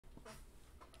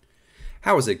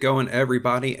How is it going,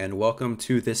 everybody? And welcome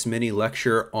to this mini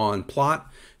lecture on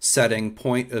plot, setting,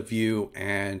 point of view,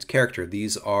 and character.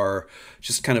 These are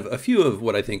just kind of a few of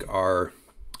what I think are,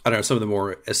 I don't know, some of the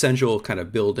more essential kind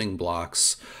of building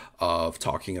blocks of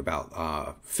talking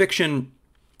about fiction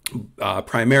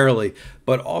primarily,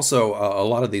 but also a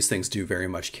lot of these things do very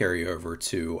much carry over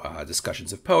to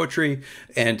discussions of poetry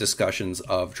and discussions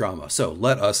of drama. So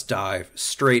let us dive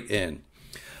straight in.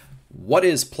 What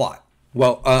is plot?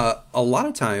 Well, a lot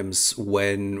of times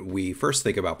when we first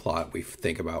think about plot, we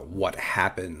think about what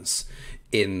happens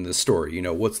in the story. You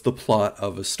know, what's the plot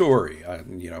of a story?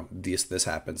 This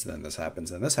happens, then this happens,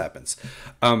 then this happens.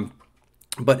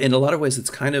 But in a lot of ways, it's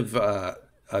kind of a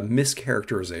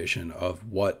mischaracterization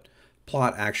of what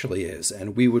plot actually is.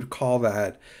 And we would call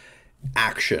that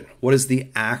action. What is the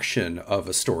action of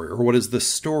a story? Or what is the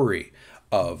story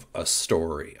of a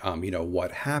story?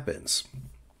 What happens?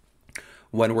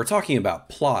 When we're talking about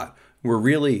plot, we're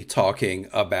really talking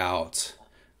about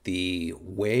the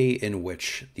way in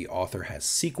which the author has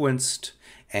sequenced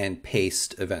and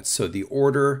paced events. So the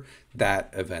order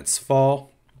that events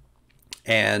fall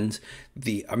and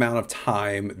the amount of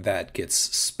time that gets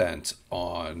spent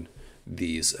on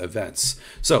these events.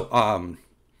 So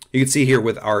you can see here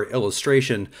with our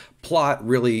illustration, plot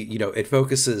really, it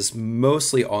focuses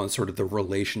mostly on sort of the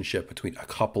relationship between a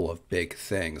couple of big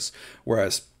things,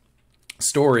 whereas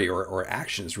story or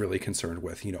action is really concerned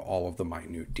with, all of the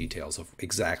minute details of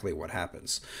exactly what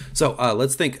happens. So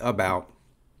let's think about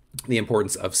the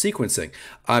importance of sequencing.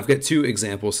 I've got two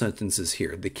example sentences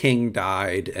here. The king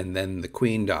died and then the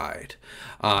queen died.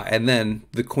 And then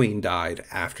the queen died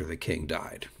after the king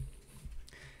died.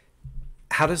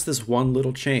 How does this one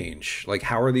little change? Like,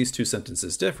 how are these two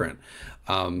sentences different?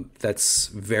 That's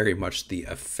very much the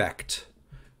effect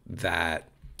that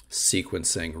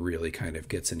sequencing really kind of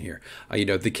gets in here.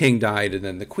 The king died and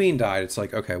then the queen died. It's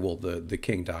like, okay, well, the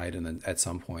king died, and then at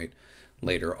some point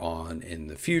later on in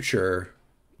the future,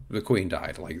 the queen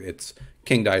died. Like, it's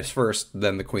king dies first,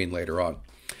 then the queen later on.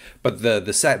 But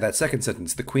that second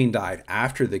sentence, the queen died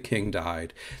after the king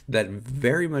died, that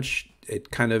very much it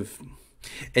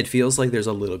feels like there's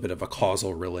a little bit of a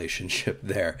causal relationship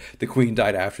there. The queen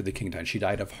died after the king died. She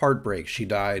died of heartbreak. She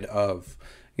died of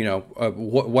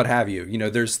what have you.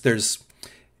 There's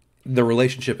the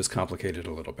relationship is complicated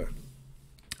a little bit.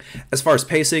 As far as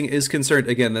pacing is concerned,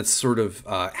 again, that's sort of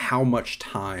how much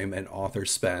time an author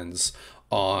spends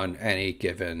on any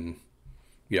given,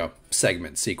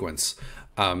 segment, sequence.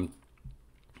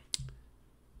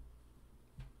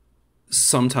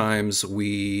 Sometimes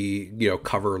we,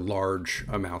 cover large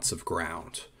amounts of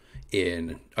ground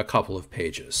in a couple of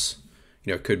pages.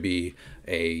 It could be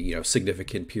a,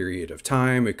 significant period of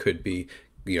time. It could be,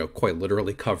 quite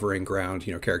literally covering ground.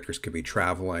 Characters could be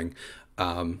traveling.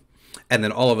 And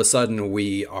then all of a sudden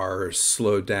we are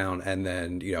slowed down, and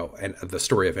then, and the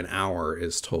story of an hour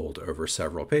is told over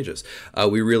several pages.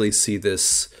 We really see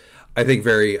this, I think,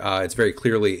 it's very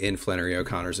clearly in Flannery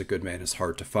O'Connor's A Good Man is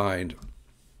Hard to Find,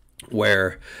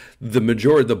 where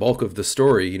the bulk of the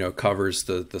story, covers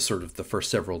the sort of the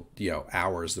first several,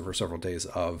 hours, the first several days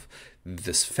of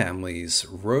this family's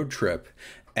road trip.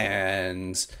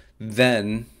 And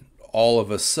then all of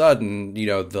a sudden,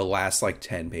 the last like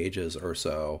 10 pages or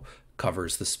so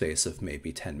covers the space of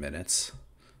maybe 10 minutes.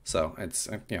 So it's,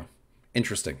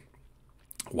 interesting.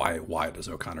 Why does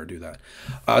O'Connor do that?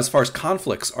 As far as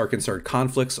conflicts are concerned,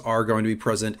 conflicts are going to be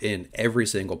present in every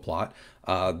single plot.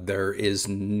 There is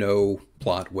no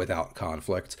plot without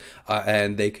conflict,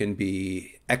 and they can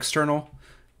be external.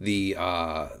 The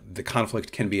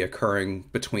conflict can be occurring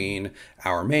between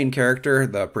our main character,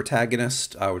 the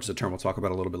protagonist, which is a term we'll talk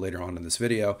about a little bit later on in this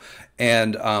video,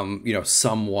 and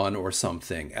someone or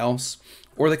something else.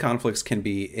 Or the conflicts can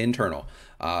be internal.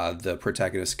 The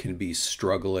protagonist can be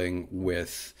struggling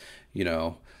with,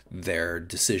 their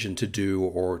decision to do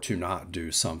or to not do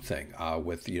something,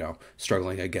 with,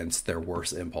 struggling against their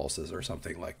worst impulses or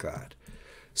something like that.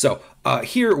 So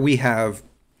here we have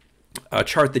a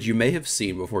chart that you may have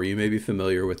seen before. You may be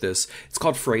familiar with this. It's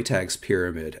called Freytag's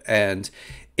Pyramid, and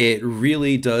it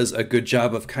really does a good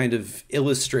job of kind of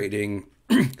illustrating,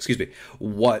 excuse me,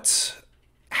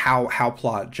 how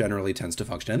plot generally tends to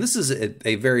function. And this is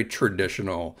a very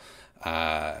traditional,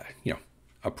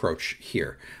 approach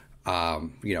here.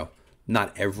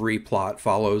 Not every plot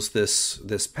follows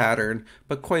this pattern,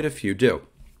 but quite a few do.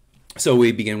 So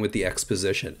we begin with the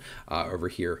exposition over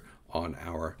here on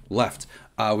our left.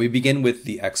 We begin with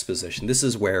the exposition. This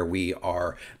is where we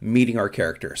are meeting our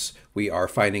characters. We are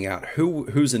finding out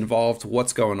who's involved,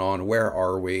 what's going on, where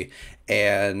are we,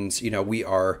 and we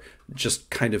are just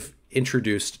kind of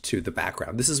introduced to the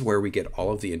background. This is where we get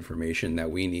all of the information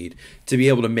that we need to be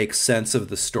able to make sense of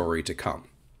the story to come.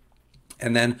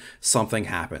 And then something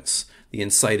happens. The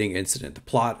inciting incident, the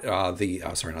plot, not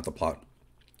the plot.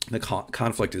 The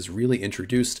conflict is really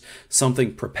introduced.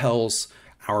 Something propels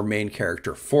our main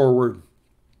character forward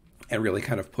and really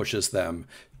kind of pushes them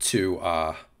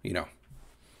to,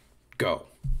 go.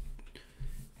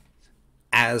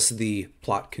 As the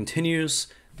plot continues,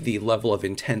 the level of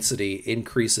intensity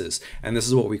increases, and this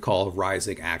is what we call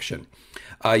rising action.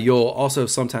 You'll also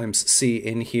sometimes see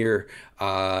in here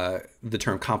the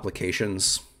term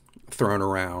complications thrown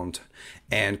around,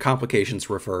 and complications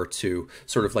refer to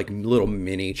sort of like little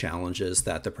mini challenges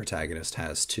that the protagonist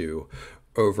has to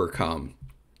overcome.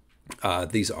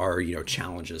 These are,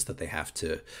 challenges that they have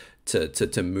to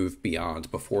move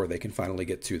beyond before they can finally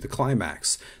get to the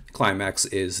climax. The climax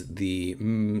is the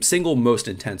single most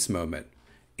intense moment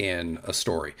in a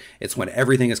story. It's when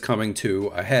everything is coming to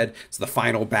a head. It's the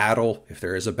final battle, if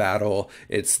there is a battle.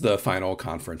 It's the final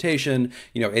confrontation.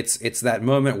 It's that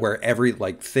moment where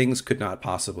things could not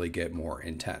possibly get more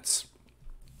intense.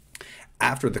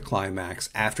 After the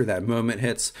climax, after that moment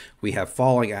hits, we have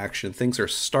falling action. Things are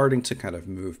starting to kind of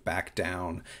move back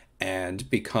down and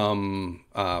become,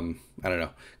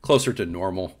 closer to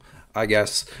normal, I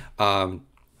guess.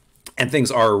 And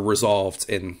things are resolved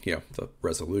in, the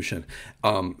resolution.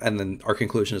 And then our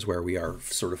conclusion is where we are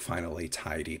sort of finally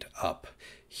tidied up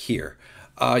here.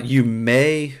 You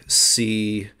may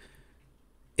see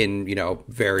in,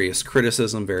 various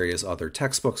criticism, various other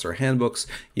textbooks or handbooks,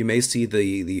 you may see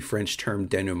the French term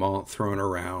denouement thrown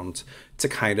around to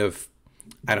kind of,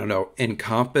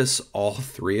 encompass all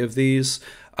three of these.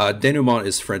 Denouement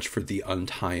is French for the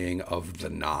untying of the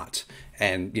knot.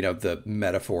 And, the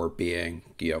metaphor being,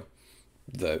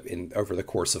 over the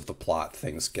course of the plot,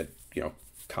 things get,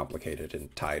 complicated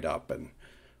and tied up, and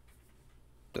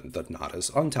the knot is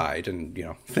untied, and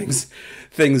things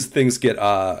get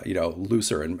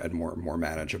looser and more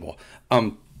manageable.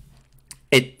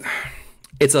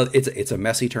 It's a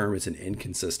messy term. It's an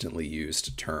inconsistently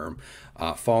used term.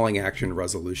 Falling action,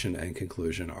 resolution, and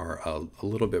conclusion are a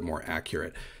little bit more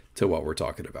accurate to what we're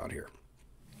talking about here.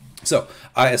 So,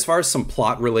 as far as some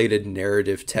plot-related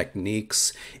narrative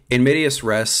techniques, in medias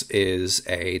res is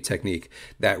a technique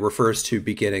that refers to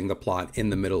beginning the plot in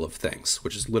the middle of things,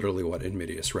 which is literally what in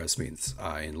medias res means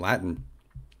in Latin.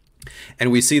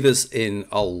 And we see this in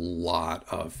a lot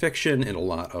of fiction, in a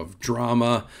lot of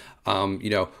drama.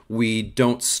 We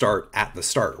don't start at the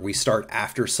start. We start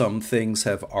after some things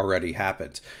have already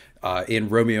happened. In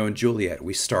Romeo and Juliet,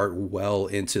 we start well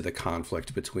into the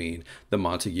conflict between the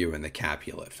Montague and the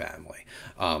Capulet family.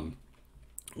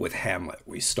 With Hamlet,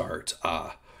 we start,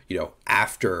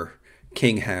 after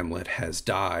King Hamlet has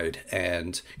died,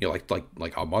 and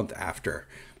like a month after.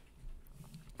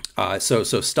 So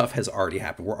stuff has already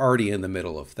happened. We're already in the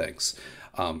middle of things.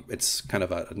 It's kind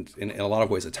of in a lot of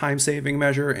ways a time-saving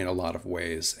measure. In a lot of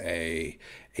ways, a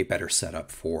better setup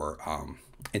for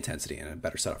intensity and a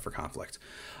better setup for conflict.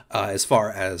 As far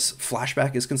as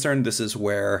flashback is concerned, this is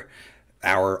where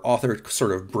our author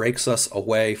sort of breaks us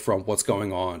away from what's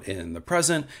going on in the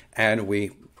present, and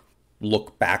we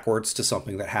look backwards to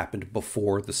something that happened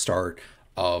before the start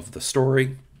of the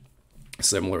story.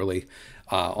 Similarly,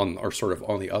 on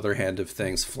the other hand of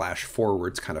things, flash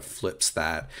forwards kind of flips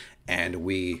that, and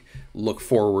we look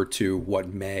forward to what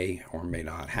may or may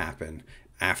not happen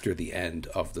after the end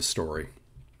of the story.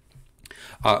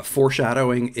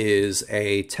 Foreshadowing is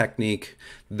a technique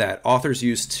that authors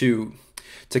use to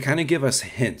kind of give us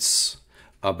hints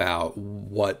about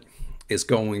what is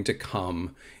going to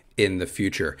come in the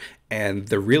future. And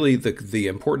the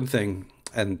important thing,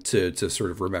 and to sort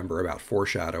of remember about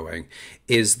foreshadowing,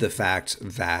 is the fact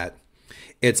that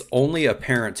it's only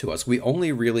apparent to us. We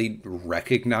only really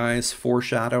recognize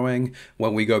foreshadowing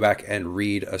when we go back and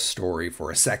read a story for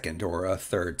a second or a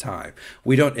third time.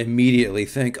 We don't immediately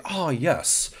think, oh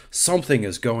yes, something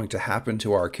is going to happen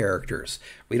to our characters.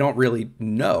 We don't really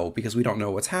know because we don't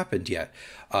know what's happened yet.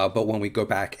 But when we go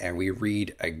back and we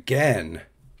read again,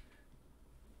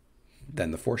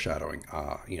 then the foreshadowing,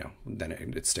 then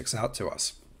it sticks out to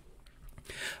us.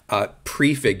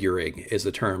 Prefiguring is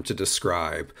a term to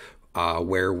describe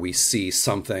where we see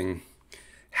something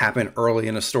happen early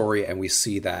in a story and we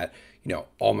see that,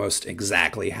 almost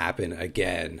exactly happen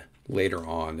again later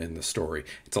on in the story.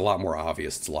 It's a lot more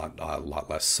obvious. It's a lot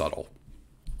less subtle.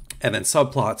 And then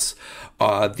subplots,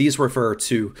 these refer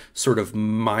to sort of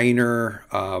minor,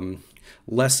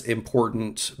 less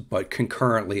important, but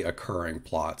concurrently occurring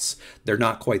plots. They're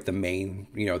not quite the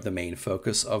main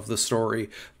focus of the story,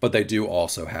 but they do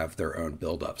also have their own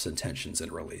buildups and tensions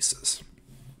and releases.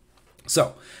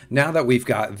 So now that we've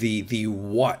got the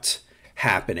what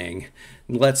happening,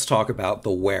 let's talk about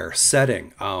the where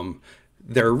setting.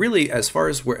 There are really, as far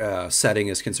as setting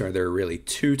is concerned, there are really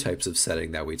two types of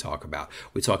setting that we talk about.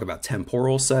 We talk about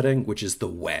temporal setting, which is the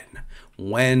when.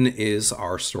 When is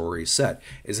our story set?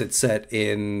 Is it set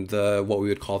in the what we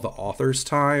would call the author's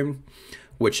time,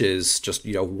 which is just,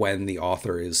 you know, when the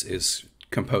author is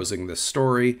composing this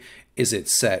story? Is it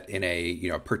set in a, you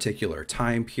know, particular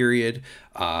time period?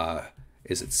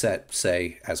 Is it set,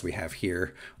 say, as we have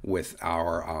here with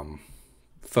our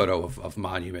photo of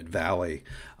Monument Valley?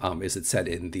 Is it set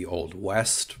in the Old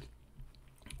West?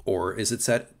 Or is it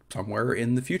set somewhere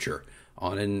in the future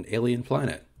on an alien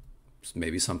planet?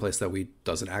 Maybe someplace that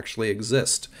doesn't actually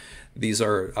exist. These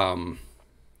are,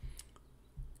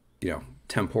 you know,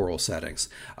 temporal settings,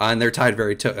 and they're tied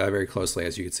very closely,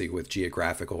 as you can see, with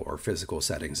geographical or physical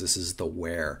settings. This is the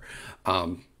where.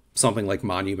 Something like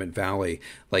Monument Valley,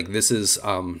 like this is,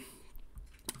 and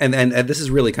this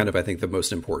is really kind of, I think, the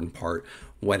most important part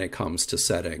when it comes to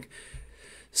setting.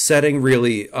 Setting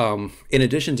really, in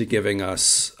addition to giving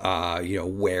us, you know,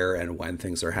 where and when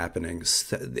things are happening,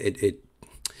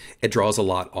 it draws a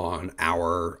lot on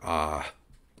our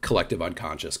collective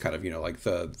unconscious, kind of, you know, like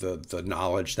the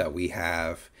knowledge that we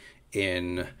have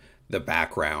in the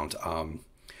background.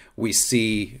 We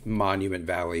see Monument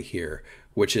Valley here,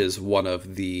 which is one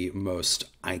of the most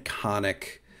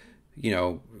iconic, you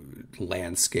know,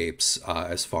 landscapes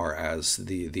as far as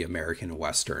the American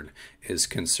Western is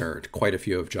concerned. Quite a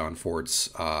few of John Ford's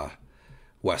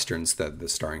Westerns that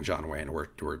starring John Wayne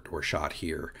were shot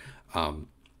here.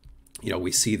 You know,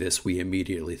 we see this, we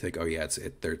immediately think, oh yeah,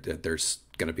 there's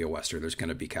going to be a Western, there's going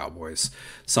to be cowboys,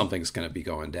 something's going to be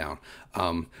going down.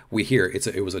 We hear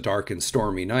it was a dark and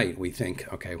stormy night. We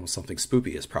think, okay, well, something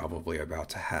spoopy is probably about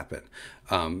to happen.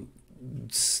 You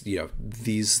know,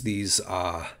 these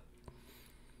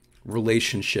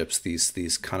relationships,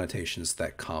 these connotations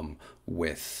that come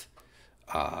with,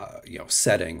 you know,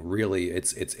 setting, really,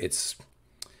 it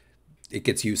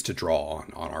gets used to draw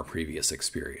on our previous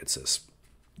experiences.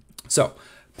 So,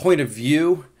 point of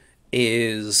view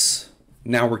is,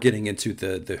 now we're getting into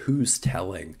the who's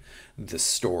telling the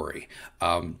story.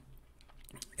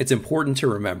 It's important to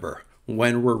remember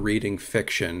when we're reading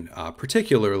fiction,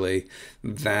 particularly,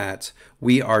 that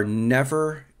we are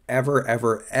never, ever,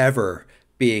 ever, ever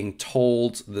being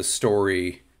told the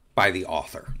story by the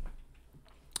author.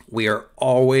 We are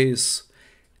always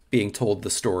being told the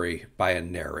story by a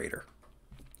narrator.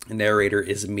 A narrator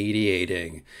is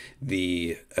mediating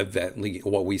the event,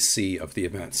 what we see of the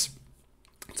events.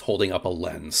 It's holding up a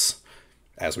lens,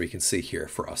 as we can see here,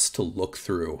 for us to look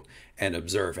through and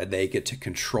observe, and they get to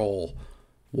control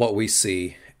what we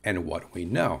see and what we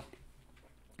know.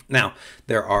 Now,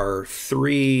 there are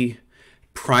three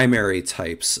primary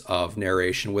types of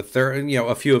narration, with their, you know,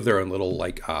 a few of their own little,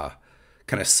 like, kind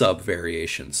of sub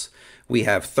variations. We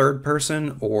have third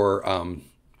person, or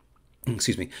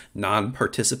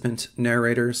non-participant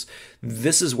narrators.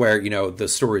 This is where, you know, the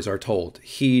stories are told.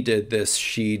 He did this,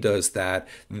 she does that,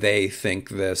 they think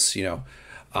this, you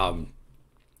know.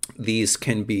 These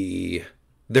can be,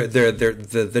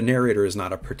 the narrator is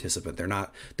not a participant. They're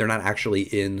not actually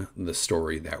in the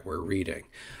story that we're reading.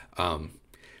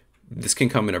 This can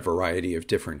come in a variety of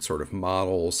different sort of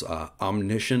models.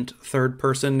 Omniscient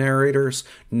third-person narrators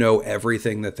know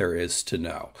everything that there is to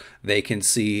know. They can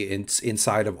see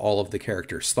inside of all of the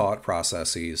characters' thought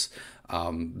processes.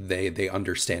 They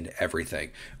understand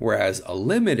everything. Whereas a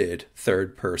limited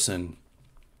third-person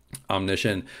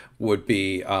omniscient would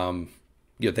be, you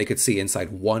know, they could see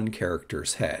inside one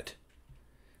character's head,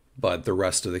 but the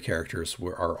rest of the characters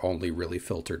are only really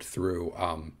filtered through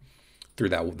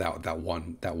that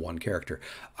one character.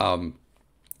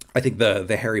 I think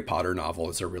the Harry Potter novel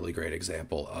is a really great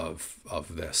example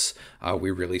of this. We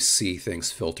really see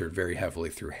things filtered very heavily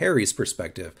through Harry's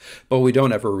perspective, but we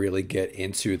don't ever really get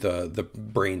into the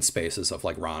brain spaces of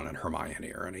like Ron and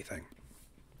Hermione or anything.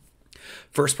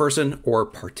 First person or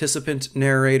participant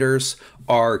narrators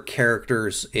are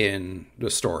characters in the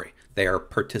story. They are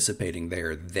participating. They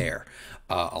are there.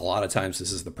 A lot of times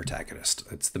this is the protagonist.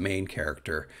 It's the main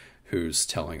character who's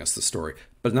telling us the story,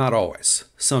 but not always.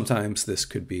 Sometimes this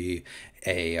could be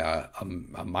a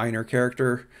minor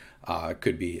character,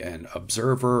 could be an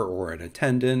observer or an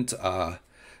attendant.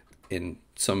 In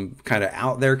some kind of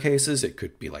out there cases, it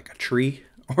could be like a tree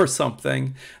or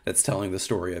something that's telling the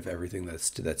story of everything that's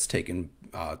taken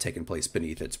place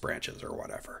beneath its branches or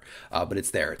whatever. But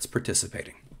it's there, it's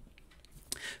participating.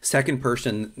 Second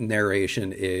person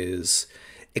narration is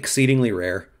exceedingly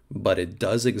rare, but it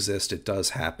does exist, it does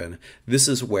happen. This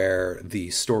is where the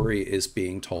story is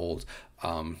being told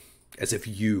as if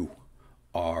you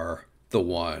are the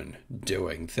one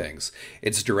doing things.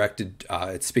 It's directed,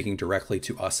 it's speaking directly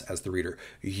to us as the reader.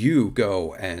 You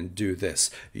go and do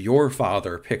this. Your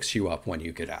father picks you up when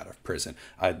you get out of prison.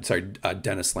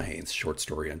 Dennis Lehane's short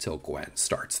story Until Gwen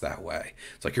starts that way.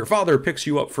 It's like your father picks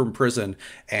you up from prison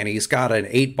and he's got an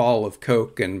 8-ball of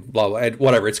Coke and blah, blah,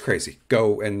 whatever. It's crazy.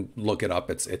 Go and look it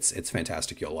up. It's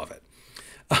fantastic. You'll love it.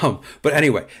 But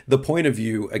anyway, the point of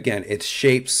view, again, it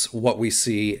shapes what we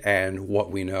see and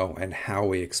what we know and how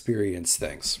we experience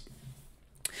things.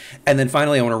 And then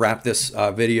finally, I want to wrap this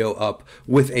video up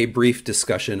with a brief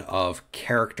discussion of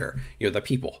character. You know, the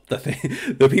people,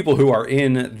 the people who are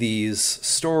in these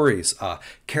stories.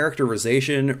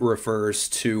 Characterization refers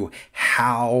to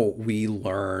how we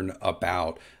learn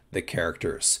about the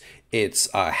characters.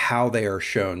 It's how they are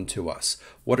shown to us.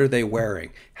 What are they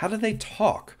wearing? How do they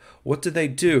talk? What do they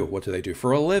do? What do they do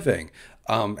for a living?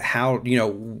 How, you know,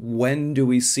 when do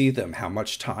we see them? How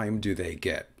much time do they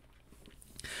get?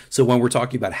 So when we're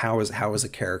talking about how is a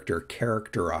character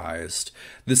characterized,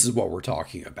 this is what we're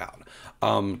talking about.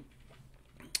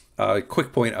 A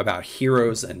quick point about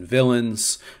heroes and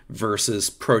villains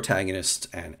versus protagonist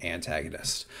and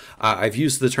antagonist. I've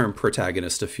used the term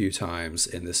protagonist a few times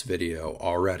in this video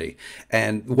already,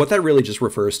 and what that really just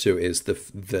refers to is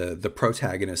the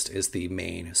protagonist is the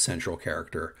main central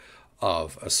character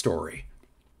of a story.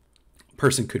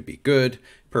 Person could be good,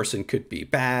 person could be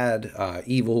bad,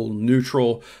 evil,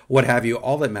 neutral, what have you.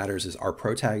 All that matters is our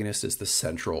protagonist is the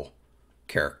central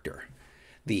character.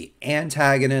 The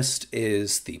antagonist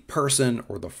is the person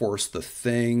or the force, the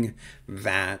thing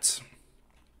that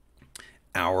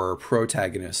our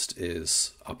protagonist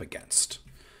is up against.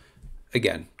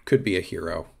 Again, could be a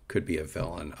hero, could be a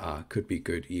villain, could be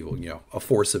good, evil, you know, a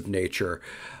force of nature,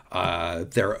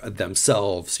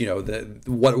 themselves, you know,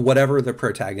 whatever the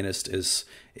protagonist is,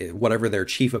 whatever their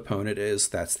chief opponent is,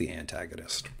 that's the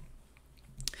antagonist.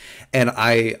 And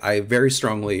I very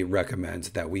strongly recommend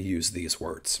that we use these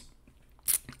words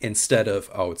instead of,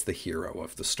 oh, it's the hero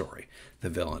of the story, the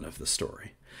villain of the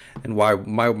story. And why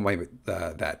might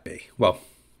that be? Well,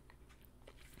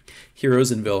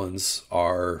 heroes and villains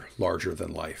are larger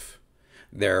than life.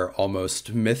 They're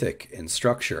almost mythic in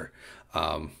structure,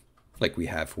 like we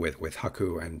have with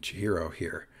Haku and Chihiro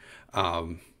here.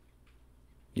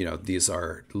 You know, these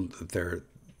are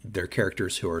they're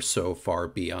characters who are so far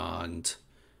beyond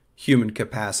human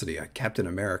capacity. Captain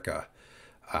America,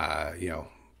 you know,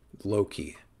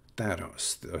 Loki,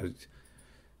 Thanos,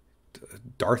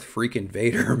 Darth freaking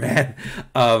Vader, man.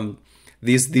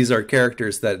 These are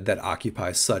characters that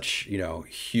occupy such, you know,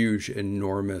 huge,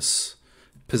 enormous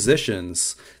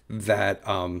positions that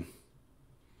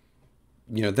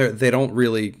you know, they don't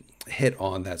really hit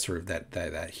on that sort of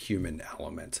that human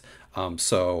element.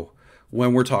 So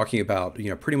when we're talking about, you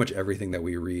know, pretty much everything that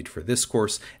we read for this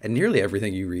course and nearly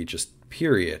everything you read, just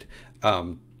period,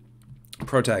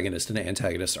 protagonist and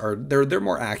antagonist are they're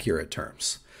more accurate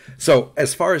terms. So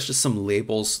as far as just some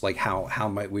labels, like how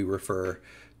might we refer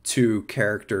to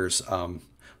characters,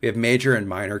 we have major and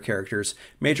minor characters.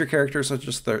 Major characters are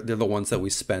just they're the ones that we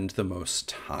spend the most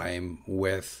time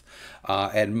with,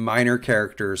 and minor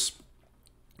characters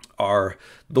are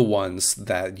the ones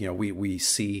that, you know, we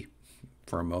see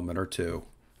for a moment or two,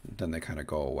 then they kind of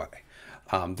go away.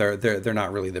 They're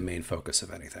not really the main focus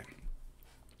of anything.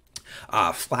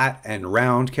 Flat and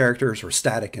round characters, or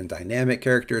static and dynamic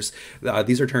characters.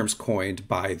 These are terms coined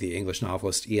by the English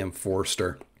novelist E.M.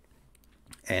 Forster.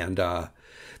 And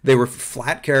they were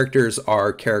flat characters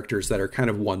are characters that are kind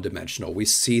of one-dimensional. We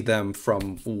see them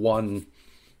from one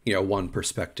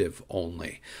perspective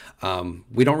only.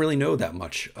 We don't really know that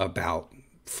much about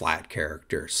flat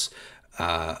characters.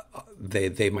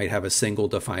 They might have a single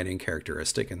defining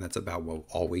characteristic, and that's about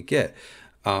all we get.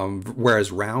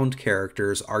 Whereas round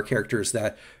characters are characters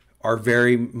that are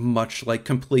very much like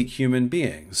complete human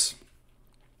beings.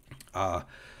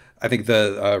 I think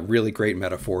the really great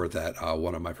metaphor that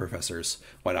one of my professors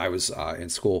when I was in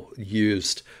school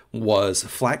used was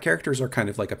flat characters are kind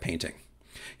of like a painting.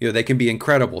 You know, they can be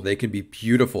incredible, they can be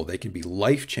beautiful, they can be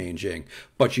life-changing,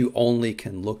 but you only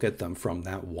can look at them from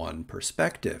that one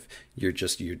perspective. You're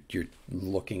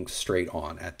looking straight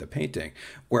on at the painting.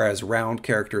 Whereas round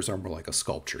characters are more like a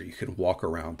sculpture. You can walk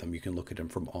around them, you can look at them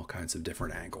from all kinds of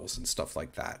different angles and stuff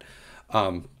like that.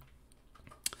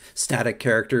 Static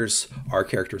characters are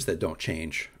characters that don't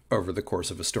change over the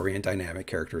course of a story, and dynamic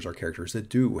characters are characters that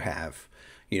do have,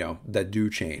 you know, that do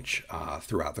change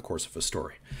throughout the course of a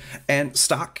story. And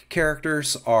stock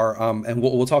characters are, and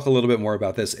we'll talk a little bit more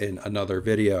about this in another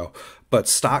video, but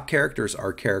stock characters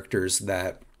are characters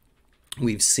that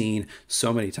we've seen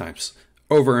so many times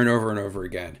over and over and over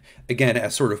again. Again,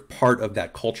 as sort of part of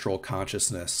that cultural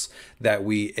consciousness that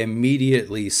we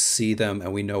immediately see them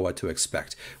and we know what to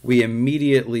expect. We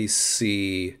immediately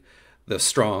see the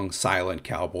strong, silent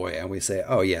cowboy and we say,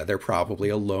 oh yeah, they're probably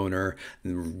a loner,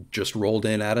 just rolled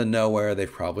in out of nowhere. They've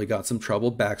probably got some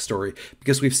troubled backstory,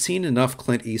 because we've seen enough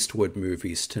Clint Eastwood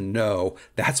movies to know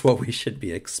that's what we should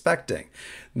be expecting.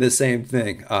 The same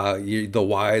thing, the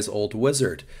wise old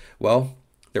wizard. Well,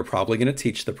 they're probably going to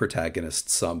teach the protagonist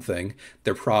something.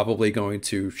 They're probably going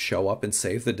to show up and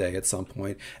save the day at some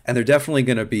point. And they're definitely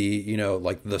going to be, you know,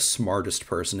 like the smartest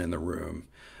person in the room.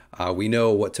 We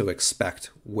know what to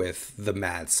expect with the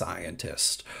mad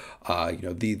scientist. You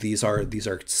know, these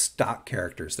are stock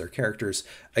characters. They're characters,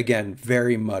 again,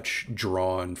 very much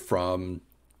drawn from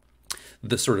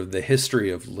the sort of the history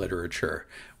of literature.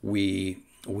 We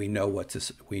know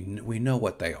we know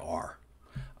what they are.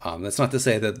 That's not to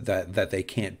say that they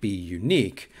can't be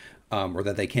unique, or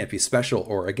that they can't be special,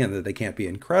 or again, that they can't be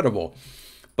incredible,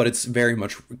 but it's very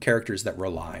much characters that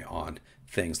rely on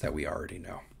things that we already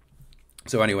know.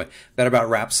 So anyway, that about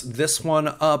wraps this one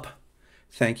up.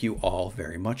 Thank you all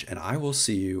very much, and I will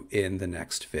see you in the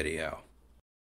next video.